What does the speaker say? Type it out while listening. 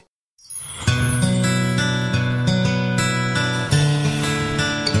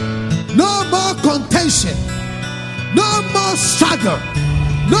more contention, no more struggle,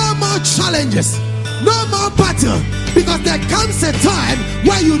 no more challenges, no more battle, because there comes a time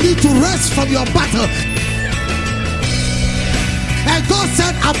where you need to rest from your battle. And God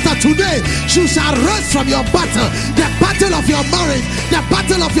said, after today, you shall rest from your battle. The battle of your marriage, the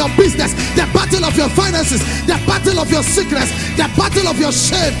battle of your business, the battle of your finances, the battle of your sickness, the battle of your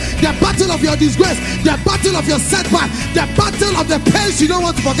shame, the battle of your disgrace, the battle of your setback, the battle of the pains you don't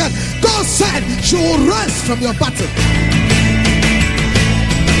want to forget. God said, you will rest from your battle.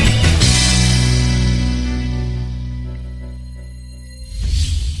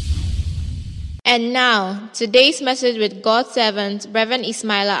 And now, today's message with God's servant, Reverend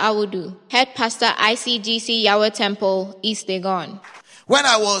Ismaila Awudu, Head Pastor, ICGC Yahweh Temple, East Legon. When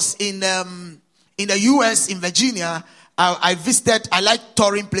I was in the U.S., in Virginia, I visited, I like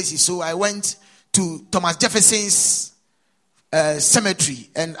touring places, so I went to Thomas Jefferson's cemetery,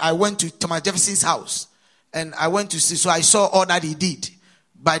 and I went to Thomas Jefferson's house, and I went to see, so I saw all that he did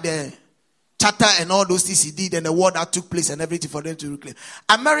by the charter and all those things he did, and the war that took place and everything for them to reclaim.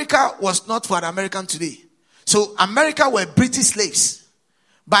 America was not for an American today. So America were British slaves.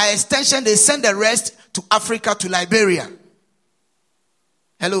 By extension, they sent the rest to Africa, to Liberia.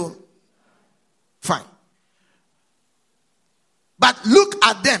 Hello? Fine. But look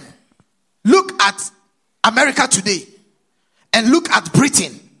at them. Look at America today. And look at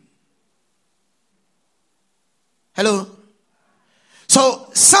Britain. Hello? So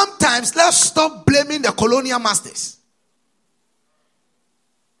sometimes let's stop blaming the colonial masters.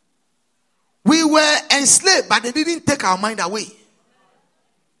 We were enslaved, but they didn't take our mind away.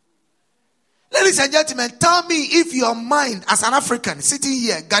 Ladies and gentlemen, tell me if your mind as an African sitting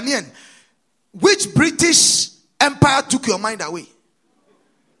here, Ghanaian, which British empire took your mind away?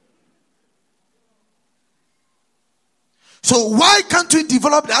 So why can't we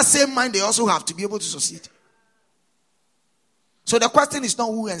develop that same mind they also have to be able to succeed? So the question is not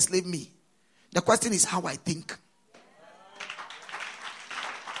who enslaved me. The question is how I think.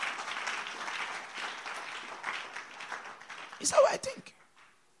 It's how I think.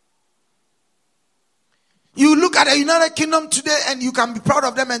 You look at the United Kingdom today and you can be proud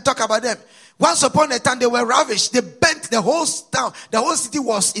of them and talk about them. Once upon a time they were ravished. They burnt the whole town. The whole city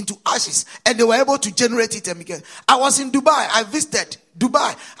was into ashes and they were able to generate it. Again. I was in Dubai. I visited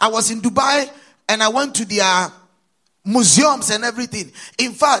Dubai. I was in Dubai and I went to their museums and everything.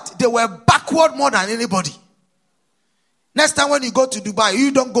 In fact, they were backward more than anybody. Next time when you go to Dubai,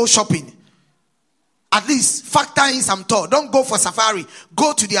 you don't go shopping. At least factor in some tour. Don't go for safari.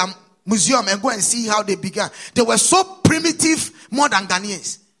 Go to their museum and go and see how they began. They were so primitive more than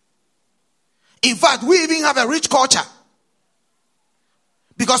Ghanaians. In fact, we even have a rich culture.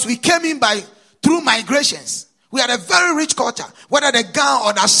 Because we came in through migrations. We are a very rich culture. Whether the Ga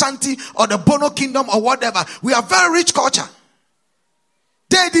or the Ashanti or the Bono kingdom or whatever. We are very rich culture.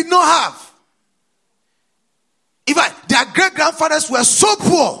 They did not have. In fact, their great-grandfathers were so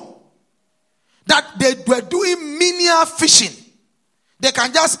poor that they were doing menial fishing. They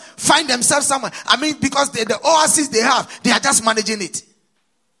can just find themselves somewhere. I mean, because the oasis they have, they are just managing it.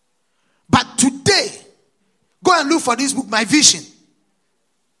 But today, go and look for this book, My Vision.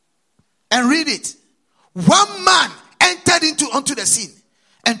 And read it. One man entered onto the scene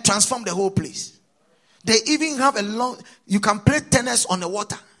and transformed the whole place. They even have you can play tennis on the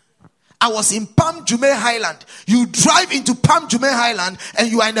water. I was in Palm Jumeirah Highland. You drive into Palm Jumeirah Highland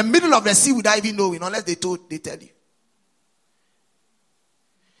and you are in the middle of the sea without even knowing, unless they tell you.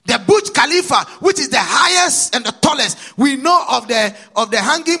 The Burj Khalifa, which is the highest and the tallest, we know of the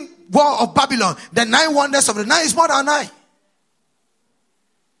hanging wall of Babylon, the 9 wonders of the night is more than 9.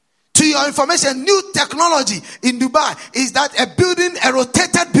 To your information, new technology in Dubai is that a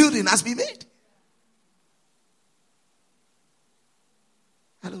rotated building has been made.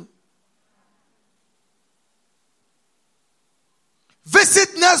 Hello.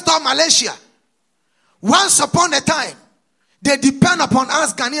 Visit next door Malaysia. Once upon a time, they depend upon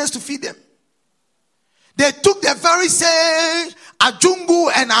us Ghanaians to feed them. They took the very same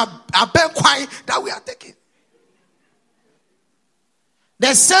ajungu and abenkwai that we are taking.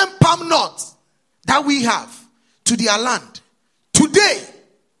 The same palm nuts that we have to their land. Today,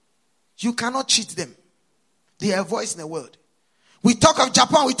 you cannot cheat them. They are a voice in the world. We talk of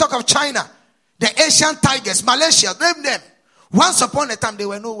Japan, we talk of China, the Asian tigers, Malaysia, name them. Once upon a time, they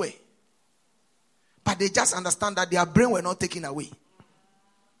were nowhere. But they just understand that their brain were not taken away.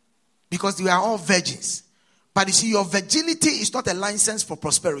 Because they are all virgins. But you see, your virginity is not a license for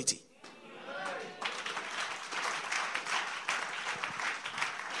prosperity.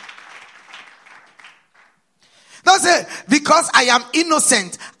 Don't say, because I am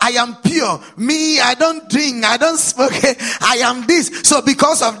innocent, I I am pure. Me, I don't drink, I don't smoke, I am this. So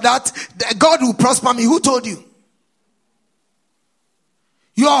because of that, God will prosper me. Who told you?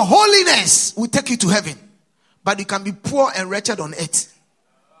 Your holiness will take you to heaven. But you can be poor and wretched on earth.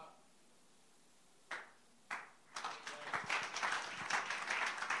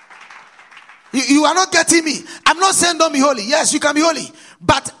 You are not getting me. I'm not saying don't be holy. Yes, you can be holy.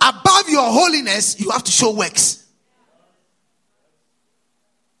 But above your holiness, you have to show works.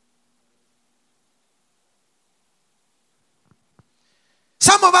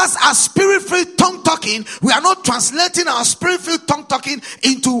 Some of us are spirit-filled tongue talking. We are not translating our spirit-filled tongue talking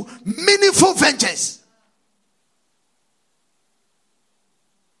into meaningful ventures.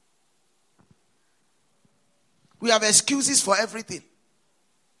 We have excuses for everything.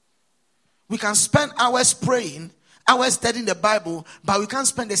 We can spend hours praying, hours studying the Bible, but we can't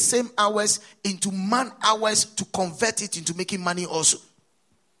spend the same hours into man hours to convert it into making money also.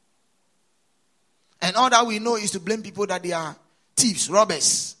 And all that we know is to blame people that they are thieves,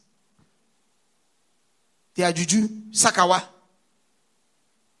 robbers. They are juju, sakawa.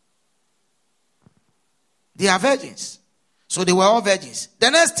 They are virgins. So they were all virgins.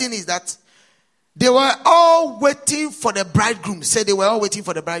 The next thing is that they were all waiting for the bridegroom. Say they were all waiting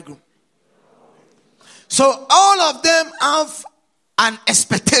for the bridegroom. So all of them have an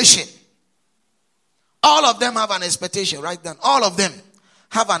expectation. All of them have an expectation. Write down. All of them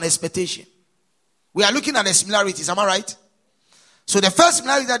have an expectation. We are looking at the similarities. Am I right? So the first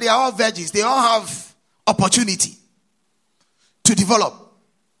similarity is that they are all virgins. They all have opportunity to develop.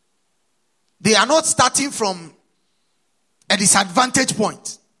 They are not starting from a disadvantage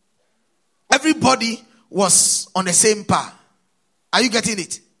point. Everybody was on the same par. Are you getting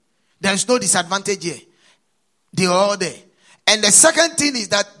it? There is no disadvantage here. They are all there. And the second thing is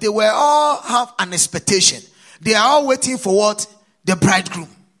that they were all have an expectation. They are all waiting for what? The bridegroom.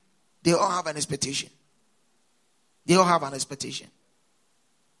 They all have an expectation. They all have an expectation.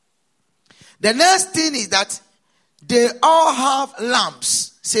 The next thing is that they all have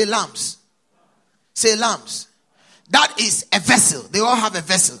lamps. Say lamps. Say lamps. That is a vessel. They all have a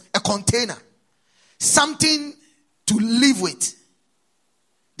vessel, a container, something to live with.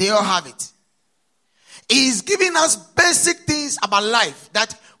 They all have it. He is giving us basic things about life.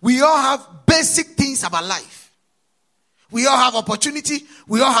 That we all have basic things about life. We all have opportunity.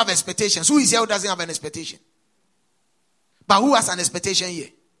 We all have expectations. Who is here who doesn't have an expectation? But who has an expectation here?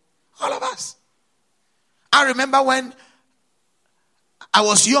 All of us. I remember when I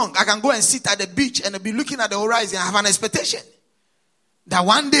was young, I can go and sit at the beach and be looking at the horizon and have an expectation that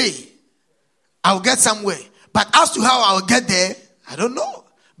one day I'll get somewhere. But as to how I'll get there, I don't know.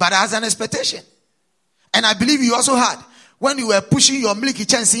 But I have an expectation. And I believe you also had when you were pushing your Milky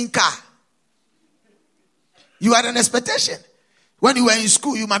Chance in car. You had an expectation. When you were in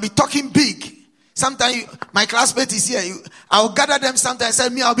school, you might be talking big. Sometimes my classmate is here. I'll gather them sometimes and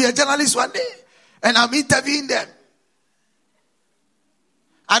say, me, I'll be a journalist one day. And I'm interviewing them.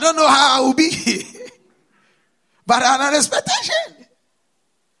 I don't know how I will be. But I had an expectation.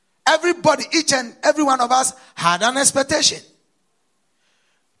 Everybody, each and every one of us had an expectation.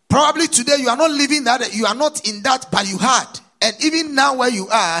 Probably today you are not living that, you are not in that, but you had. And even now where you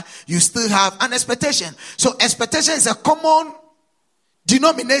are, you still have an expectation. So expectation is a common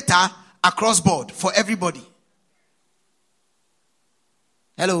denominator across board for everybody.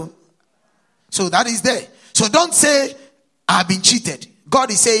 Hello? So that is there. So don't say, I've been cheated.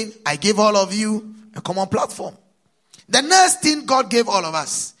 God is saying, I gave all of you a common platform. The next thing God gave all of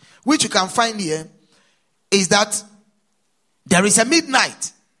us, which you can find here, is that there is a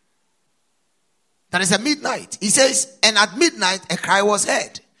midnight. There is a midnight. He says, and at midnight a cry was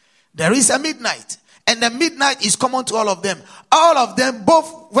heard. There is a midnight. And the midnight is common to all of them. All of them,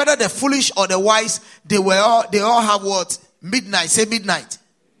 both whether the foolish or the wise, they all have what? Midnight. Say midnight.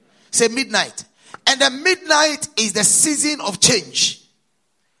 Say midnight. And the midnight is the season of change.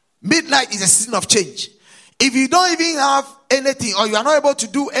 Midnight is a season of change. If you don't even have anything, or you are not able to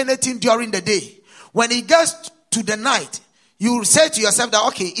do anything during the day, when it gets to the night, you say to yourself that,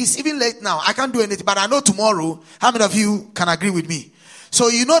 okay, it's even late now. I can't do anything, but I know tomorrow. How many of you can agree with me? So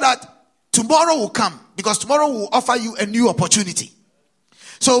you know that tomorrow will come, because tomorrow will offer you a new opportunity.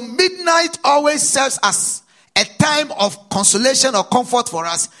 So midnight always serves as a time of consolation or comfort for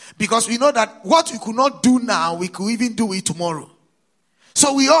us, because we know that what we could not do now, we could even do it tomorrow.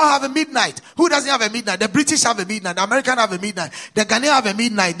 So we all have a midnight. Who doesn't have a midnight? The British have a midnight. The American have a midnight. The Ghanaian have a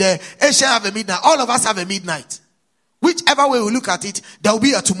midnight. The Asian have a midnight. All of us have a midnight. Whichever way we look at it, there will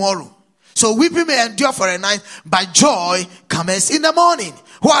be a tomorrow. So weeping may endure for a night, but joy comes in the morning.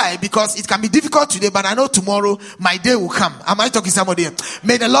 Why? Because it can be difficult today, but I know tomorrow my day will come. Am I talking to somebody?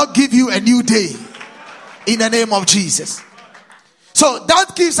 May the Lord give you a new day in the name of Jesus. So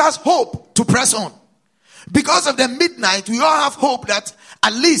that gives us hope to press on. Because of the midnight, we all have hope that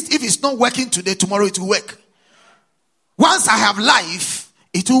at least if it's not working today, tomorrow it will work. Once I have life,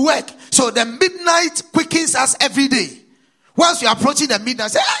 it will work. So the midnight quickens us every day. Once we are approaching the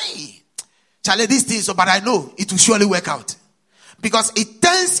midnight, say, hey, Charlie, this thing, so, but I know it will surely work out. Because it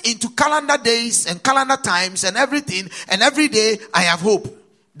turns into calendar days and calendar times and everything. And every day I have hope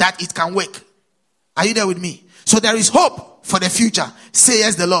that it can work. Are you there with me? So there is hope for the future,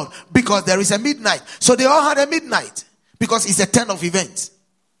 says the Lord. Because there is a midnight. So they all had a midnight. Because it's a turn of events.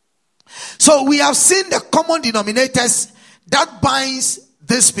 So we have seen the common denominators that binds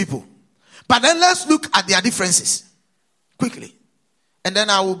these people. But then let's look at their differences quickly. And then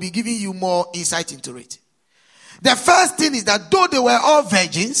I will be giving you more insight into it. The first thing is that though they were all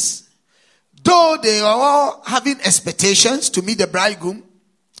virgins, though they were all having expectations to meet the bridegroom,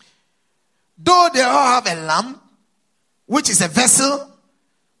 though they all have a lamb, which is a vessel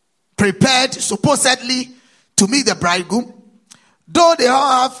prepared supposedly to meet the bridegroom, though they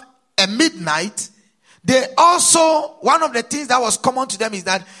all have a midnight, they also, one of the things that was common to them is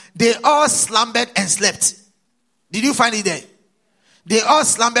that they all slumbered and slept. Did you find it there? They all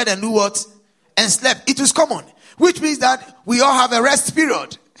slumbered and do what? And slept. It was common. Which means that we all have a rest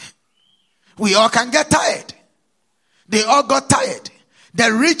period. We all can get tired. They all got tired.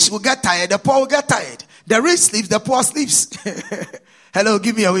 The rich will get tired. The poor will get tired. The rich sleeps. The poor sleeps. Hello,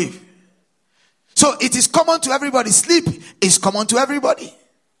 give me a wave. So it is common to everybody. Sleep is common to everybody.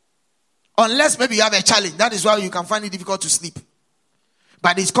 Unless maybe you have a challenge. That is why you can find it difficult to sleep.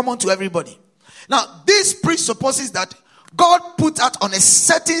 But it's common to everybody. Now, this presupposes that God put us on a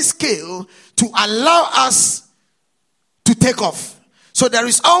certain scale to allow us to take off. So there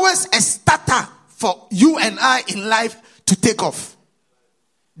is always a starter for you and I in life to take off.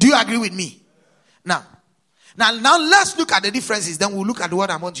 Do you agree with me? Now let's look at the differences. Then we'll look at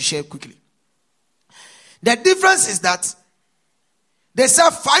what I want to share quickly. The difference is that they said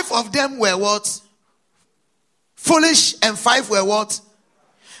 5 of them were what? Foolish, and 5 were what?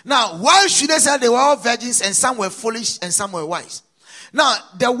 Now, why should they say they were all virgins and some were foolish and some were wise? Now,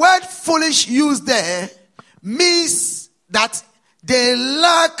 the word foolish used there means that they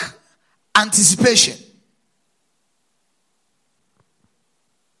lack anticipation.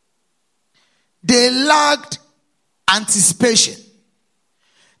 They lacked anticipation.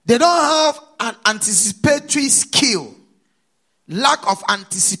 They don't have an anticipatory skill. Lack of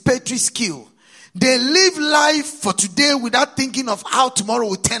anticipatory skill. They live life for today without thinking of how tomorrow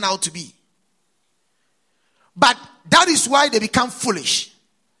will turn out to be. But that is why they become foolish.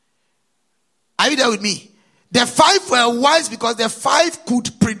 Are you there with me? The 5 were wise because the 5 could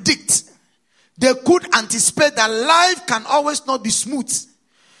predict. They could anticipate that life can always not be smooth.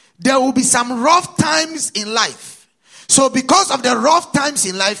 There will be some rough times in life. So because of the rough times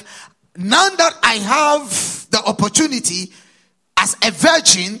in life, now that I have the opportunity as a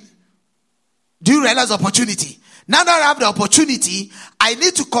virgin, do you realize opportunity? Now that I have the opportunity, I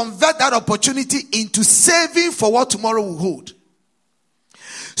need to convert that opportunity into saving for what tomorrow will hold.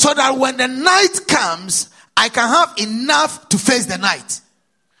 So that when the night comes, I can have enough to face the night.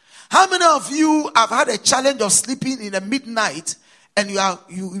 How many of you have had a challenge of sleeping in the midnight and you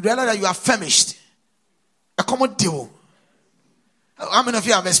realize that you are famished? A common deal. How many of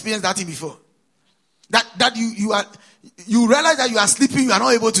you have experienced that thing before? That you realize that you are sleeping, you are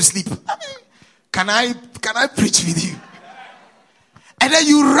not able to sleep. I mean, can I preach with you? And then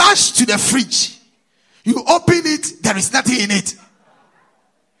you rush to the fridge. You open it, there is nothing in it.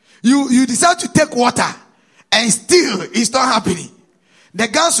 You decide to take water, and still it's not happening. The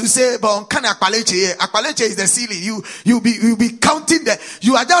girls will say, "But can akpaleche? Akpaleche is the ceiling. You'll be counting that.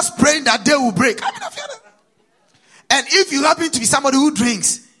 You are just praying that day will break." I mean, and if you happen to be somebody who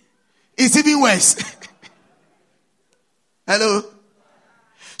drinks, it's even worse. Hello.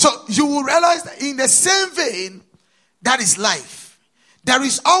 So you will realize that in the same vein, that is life. There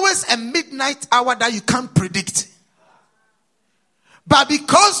is always a midnight hour that you can't predict. But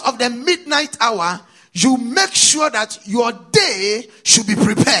because of the midnight hour, you make sure that your day should be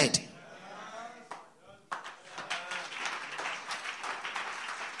prepared.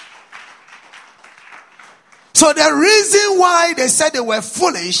 So the reason why they said they were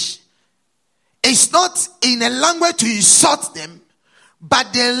foolish is not in a language to insult them,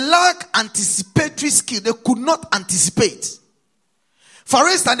 but they lack anticipatory skill. They could not anticipate. For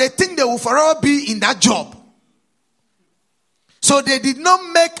instance, they think they will forever be in that job. So So they did not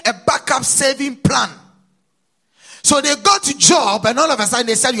make a backup saving plan. So they got a job and all of a sudden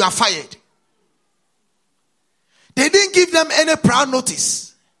they said, you are fired. They didn't give them any prior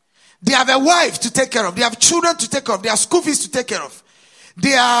notice. They have a wife to take care of. They have children to take care of. They have school fees to take care of.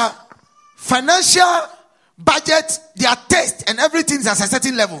 Their financial budget, their taste and everything is at a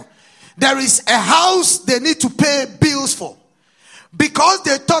certain level. There is a house they need to pay bills for. Because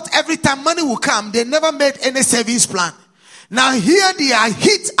they thought every time money will come, they never made any savings plan. Now here they are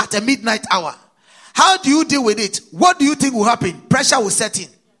hit at a midnight hour. How do you deal with it? What do you think will happen? Pressure will set in.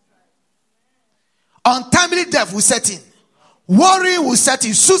 Untimely death will set in. Worry will set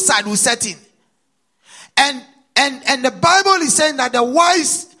in. Suicide will set in. And the Bible is saying that the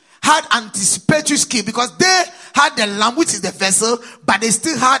wise had anticipatory skill because they had the lamp, which is the vessel, but they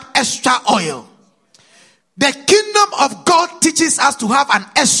still had extra oil. The kingdom of God teaches us to have an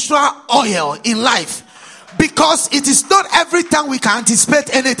extra oil in life because it is not every time we can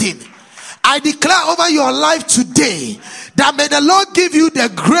anticipate anything. I declare over your life today that may the Lord give you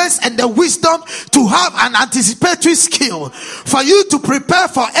the grace and the wisdom to have an anticipatory skill for you to prepare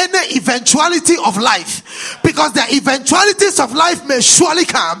for any eventuality of life, because the eventualities of life may surely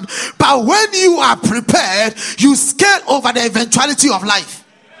come, but when you are prepared, you scale over the eventuality of life.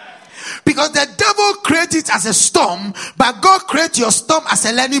 Because the devil creates it as a storm, but God creates your storm as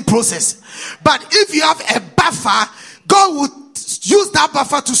a learning process. But if you have a buffer, God will use that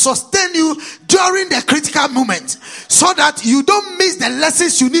buffer to sustain you during the critical moment, so that you don't miss the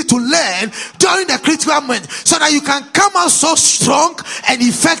lessons you need to learn during the critical moment, so that you can come out so strong and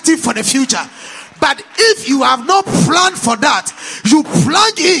effective for the future. But if you have not planned for that, you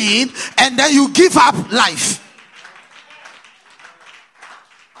plunge in and then you give up life.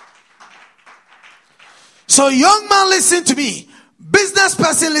 So young man, listen to me. Business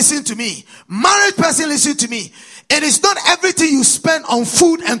person, listen to me. Married person, listen to me. It is not everything you spend on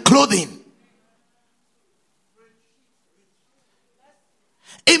food and clothing.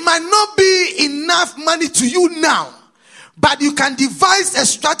 It might not be enough money to you now, but you can devise a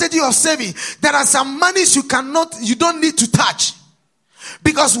strategy of saving. There are some monies you don't need to touch.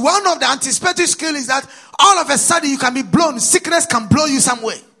 Because one of the anticipatory skills is that all of a sudden you can be blown. Sickness can blow you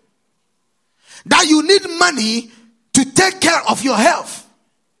somewhere. That you need money to take care of your health.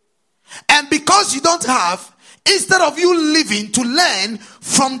 And because you don't have, instead of you living to learn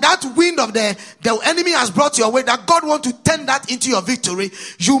from that wind of the enemy has brought your way, that God wants to turn that into your victory,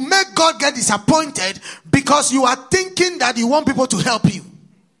 you make God get disappointed because you are thinking that you want people to help you.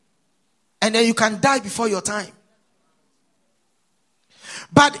 And then you can die before your time.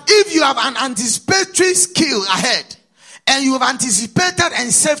 But if you have an anticipatory skill ahead, and you have anticipated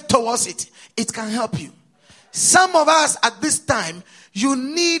and saved towards it, it can help you. Some of us at this time, you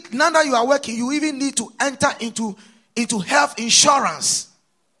need, now that you are working, you even need to enter into health insurance.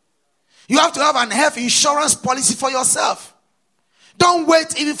 You have to have an health insurance policy for yourself. Don't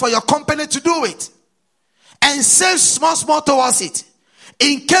wait even for your company to do it. And save small towards it.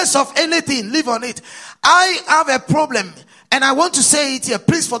 In case of anything, live on it. I have a problem, and I want to say it here.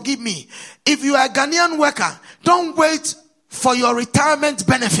 Please forgive me. If you are a Ghanaian worker, don't wait for your retirement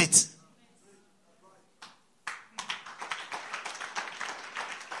benefit.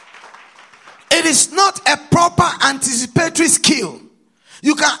 It is not a proper anticipatory skill.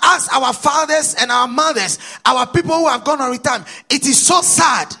 You can ask our fathers and our mothers, our people who have gone on retirement. It is so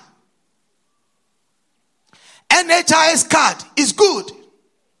sad. NHIS card is good,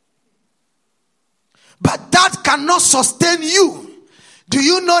 but that cannot sustain you. Do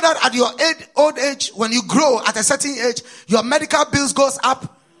you know that at your old age, when you grow at a certain age, your medical bills goes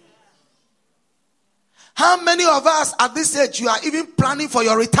up? How many of us at this age, you are even planning for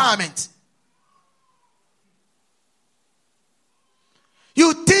your retirement?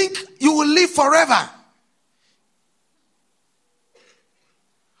 You think you will live forever.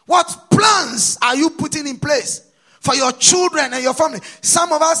 What plans are you putting in place for your children and your family?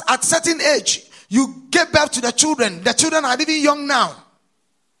 Some of us at certain age, you give birth to the children. The children are even young now.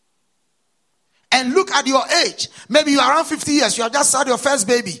 And look at your age. Maybe you are around 50 years. You have just had your first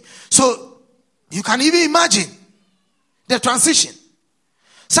baby. So you can even imagine the transition.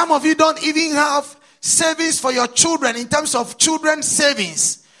 Some of you don't even have savings for your children in terms of children's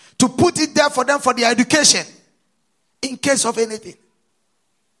savings to put it there for them for their education in case of anything.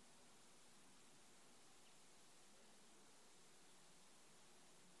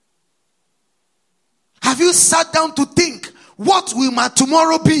 Have you sat down to think, what will my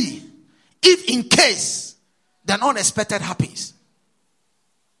tomorrow be if in case the unexpected happens?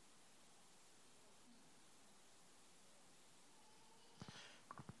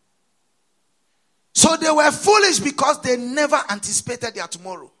 So they were foolish because they never anticipated their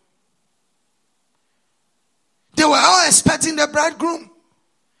tomorrow. They were all expecting the bridegroom.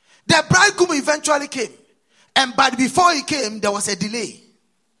 The bridegroom eventually came. But before he came, there was a delay.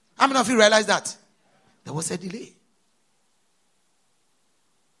 How many of you realize that? There was a delay.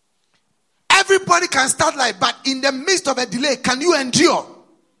 Everybody can start life, but in the midst of a delay, can you endure?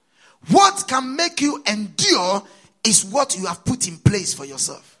 What can make you endure is what you have put in place for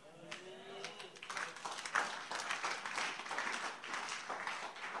yourself.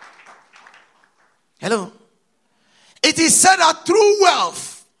 Hello? It is said that true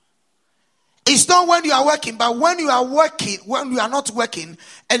wealth is not when you are working, but when you are working, when you are not working,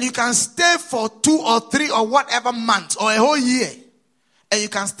 and you can stay for 2 or 3 or whatever months or a whole year, and you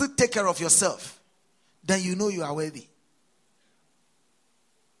can still take care of yourself, then you know you are worthy.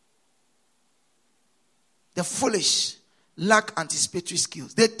 The foolish lack anticipatory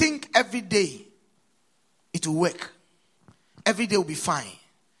skills. They think every day it will work. Every day will be fine.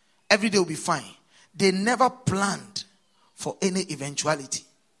 Every day will be fine. They never planned for any eventuality.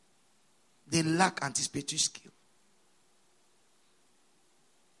 They lack anticipatory skill.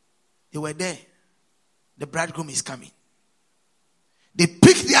 They were there. The bridegroom is coming. They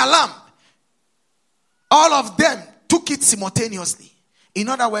picked the alarm. All of them took it simultaneously. In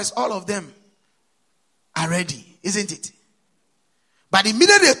other words, all of them are ready, isn't it? But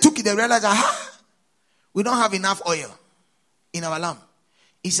immediately they took it, they realized, we don't have enough oil in our lamp.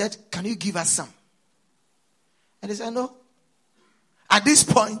 He said, can you give us some? And they said, no. At this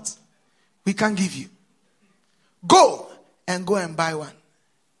point, we can't give you. Go and buy one.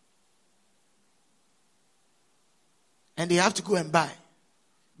 And they have to go and buy.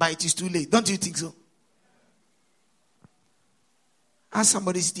 But it is too late. Don't you think so? Ask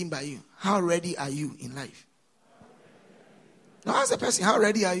somebody sitting by you, how ready are you in life? Now ask the person, how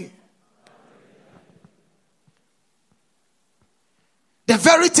ready are you? The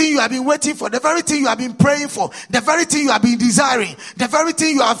very thing you have been waiting for, the very thing you have been praying for, the very thing you have been desiring, the very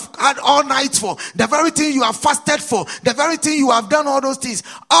thing you have had all night for, the very thing you have fasted for, the very thing you have done all those things,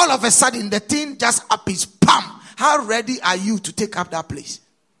 all of a sudden the thing just happens, pam! How ready are you to take up that place?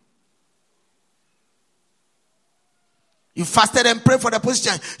 You fasted and prayed for the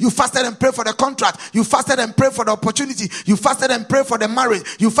position. You fasted and prayed for the contract. You fasted and prayed for the opportunity. You fasted and prayed for the marriage.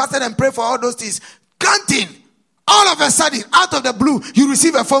 You fasted and prayed for all those things. Granting, all of a sudden, out of the blue, you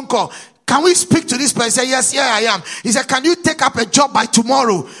receive a phone call. Can we speak to this person? Say, yes, yeah, I am. He said, can you take up a job by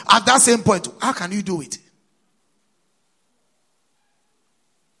tomorrow? At that same point, how can you do it?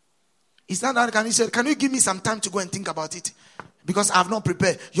 It's not that can you say, can you give me some time to go and think about it? Because I have not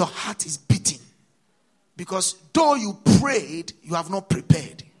prepared. Your heart is beating. Because though you prayed, you have not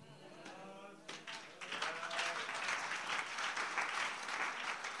prepared.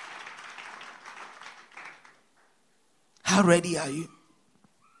 How ready are you?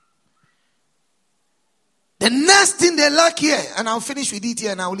 The next thing they lack here, and I'll finish with it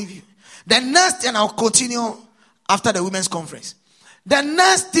here and I'll leave you. The next, and I'll continue after the women's conference. The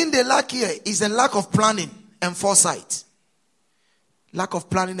next thing they lack here is the lack of planning and foresight. Lack of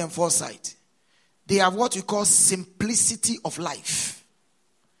planning and foresight. They have what we call simplicity of life.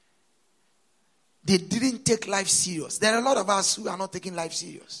 They didn't take life serious. There are a lot of us who are not taking life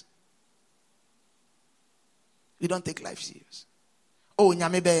serious. We don't take life serious. Oh,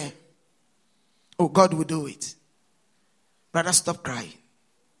 nyamebe. Oh, God will do it. Brother, stop crying.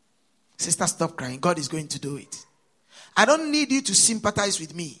 Sister, stop crying. God is going to do it. I don't need you to sympathize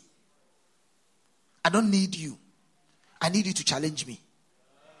with me. I don't need you. I need you to challenge me.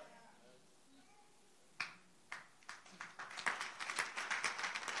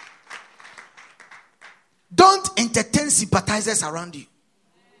 Don't entertain sympathizers around you.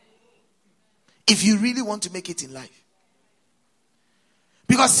 If you really want to make it in life.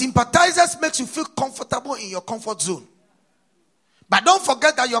 Because sympathizers makes you feel comfortable in your comfort zone. But don't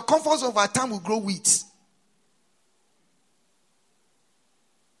forget that your comfort zone over time will grow weeds.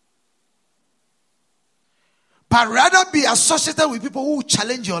 But rather be associated with people who will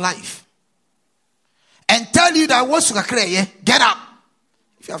challenge your life. And tell you that what's get up.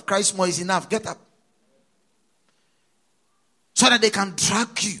 If you have cried small is enough, get up. So that they can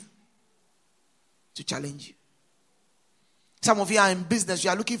drag you to challenge you. Some of you are in business, you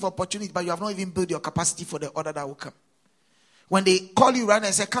are looking for opportunity, but you have not even built your capacity for the order that will come. When they call you right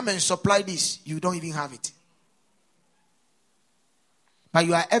and say, come and supply this, you don't even have it. But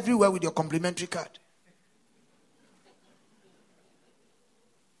you are everywhere with your complimentary card.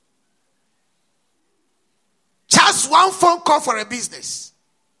 Just one phone call for a business.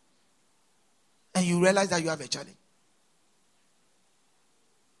 And you realize that you have a challenge.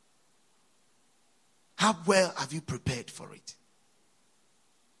 How well have you prepared for it?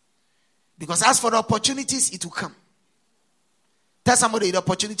 Because as for the opportunities, it will come. Tell somebody the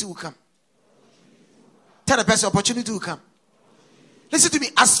opportunity will come. Tell the person the opportunity will come. Listen to me.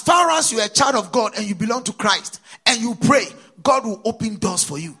 As far as you're a child of God and you belong to Christ and you pray, God will open doors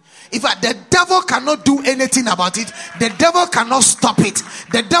for you. In fact, the devil cannot do anything about it. The devil cannot stop it.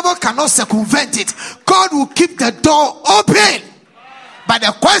 The devil cannot circumvent it. God will keep the door open. But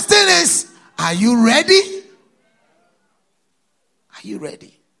the question is, are you ready? Are you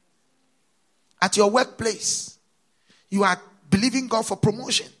ready? At your workplace, you are believing God for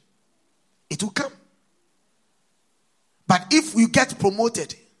promotion. It will come. But if you get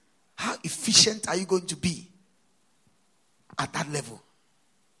promoted, how efficient are you going to be at that level?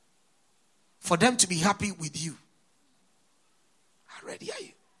 For them to be happy with you. How ready are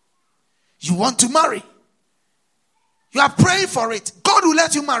you? You want to marry. You are praying for it. God will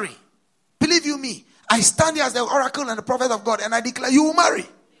let you marry. Believe you me. I stand here as the oracle and the prophet of God and I declare you will marry.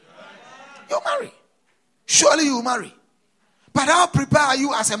 You'll marry. Surely you will marry. But how prepared are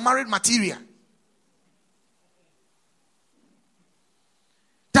you as a married material?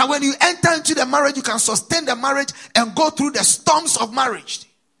 That when you enter into the marriage, you can sustain the marriage and go through the storms of marriage.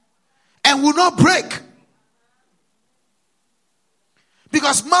 And will not break.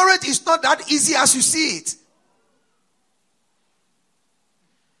 Because marriage is not that easy as you see it.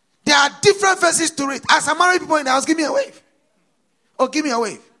 There are different phases to it. As a married people in the house, give me a wave. Oh, give me a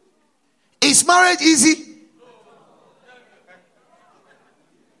wave. Is marriage easy?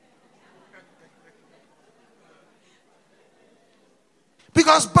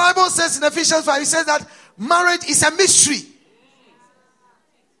 Because Bible says in Ephesians 5, it says that marriage is a mystery.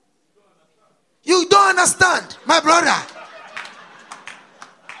 You don't understand, my brother.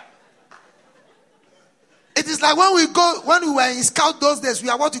 It is like when we were in scout those days, we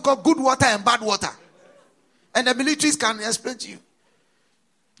are what we call good water and bad water. And the militaries can explain to you.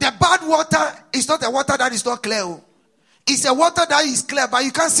 The bad water is not a water that is not clear. It's a water that is clear, but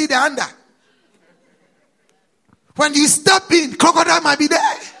you can't see the under. When you step in, crocodile might be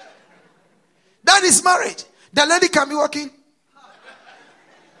there. That is marriage. The lady can be walking.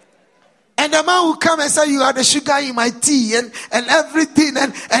 And the man will come and say, you are the sugar in my tea and everything.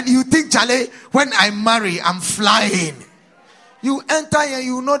 And you think, Charlie, when I marry, I'm flying. You enter and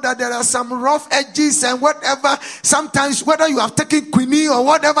you know that there are some rough edges and whatever. Sometimes whether you have taken quinine or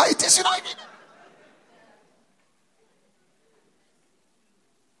whatever it is, you know what I mean?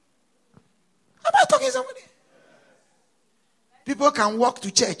 Am I talking to somebody? People can walk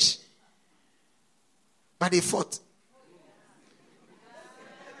to church, but they fought.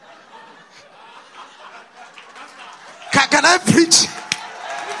 Can I preach?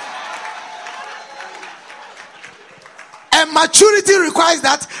 And maturity requires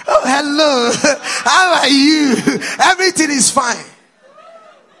that. Oh, hello. How are you? Everything is fine.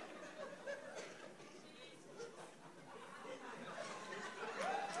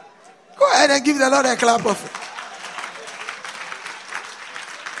 Go ahead and give the Lord a clap of it.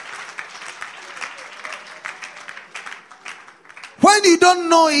 When you don't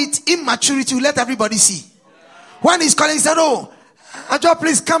know it, immaturity will let everybody see. When he's calling, he said, oh, Ajo,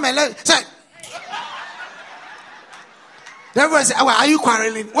 please come and let. Say, everyone say, oh, are you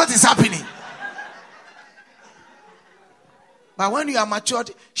quarreling? What is happening? But when you are matured,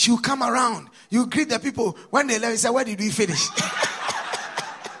 she will come around. You greet the people. When they leave, you say, where did we finish? Am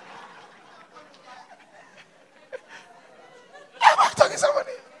I talking to somebody?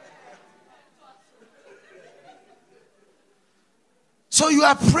 So you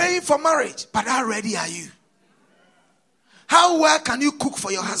are praying for marriage, but how ready are you? How well can you cook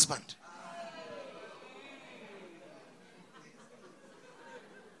for your husband?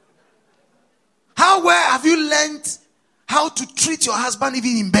 How well have you learned how to treat your husband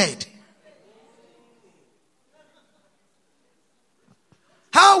even in bed?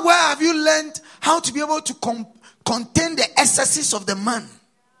 How well have you learned how to be able to contain the excesses of the man?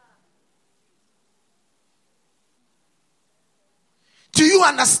 Do you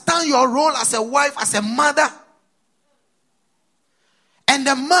understand your role as a wife, as a mother? And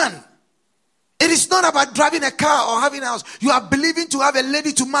the man, it is not about driving a car or having a house. You are believing to have a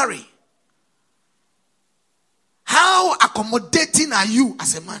lady to marry. How accommodating are you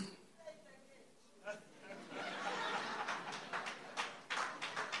as a man?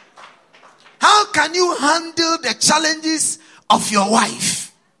 How can you handle the challenges of your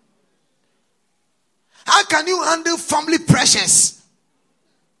wife? How can you handle family pressures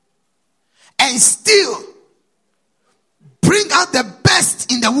and still bring out the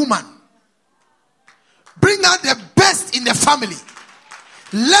best in the woman? Bring out the best in the family.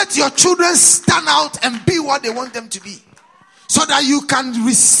 Let your children stand out and be what they want them to be, so that you can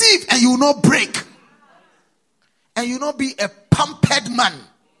receive and you will not break, and you will not be a pampered man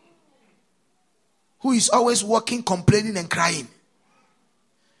who is always walking, complaining and crying.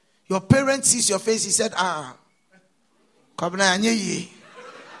 Your parent sees your face, he said,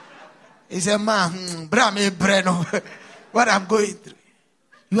 he said, man, what I'm going through.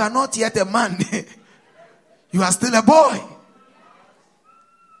 You are not yet a man. You are still a boy.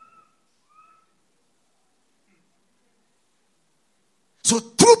 So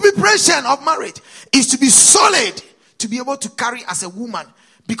true preparation of marriage is to be solid, to be able to carry as a woman,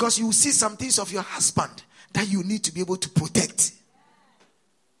 because you will see some things of your husband that you need to be able to protect.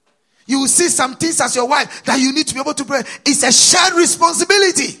 You will see some things as your wife that you need to be able to protect. It's a shared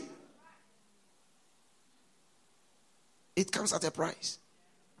responsibility. It comes at a price.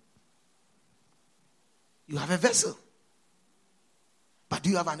 You have a vessel, but do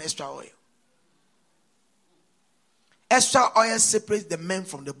you have an extra oil? Extra oil separates the men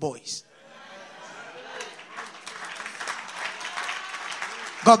from the boys.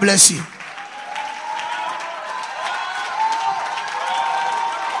 God bless you.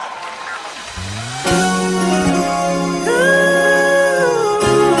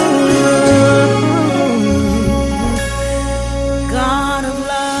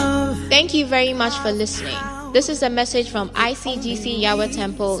 Thank you very much for listening. This is a message from ICGC Yahweh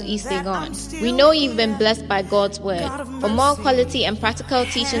Temple, East Legon. We know you've been blessed by God's word. For more quality and practical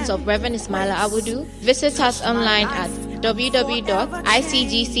teachings of Reverend Ismaila Awudu, visit us online at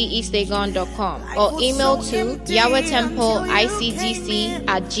www.icgceastlegon.com or email to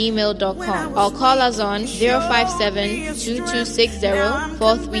yahwehtemple@gmail.com or call us on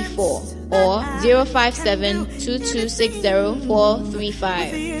 057-2260-434 or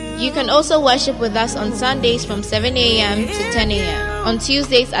 057-2260-435. You can also worship with us on Sundays from 7 a.m. to 10 a.m. On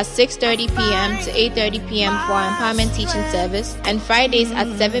Tuesdays at 6:30 p.m. to 8:30 p.m. for our empowerment teaching service, and Fridays at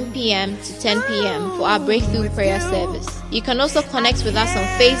 7 p.m. to 10 p.m. for our breakthrough prayer service. You can also connect with us on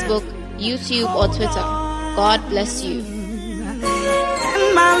Facebook, YouTube, or Twitter. God bless you.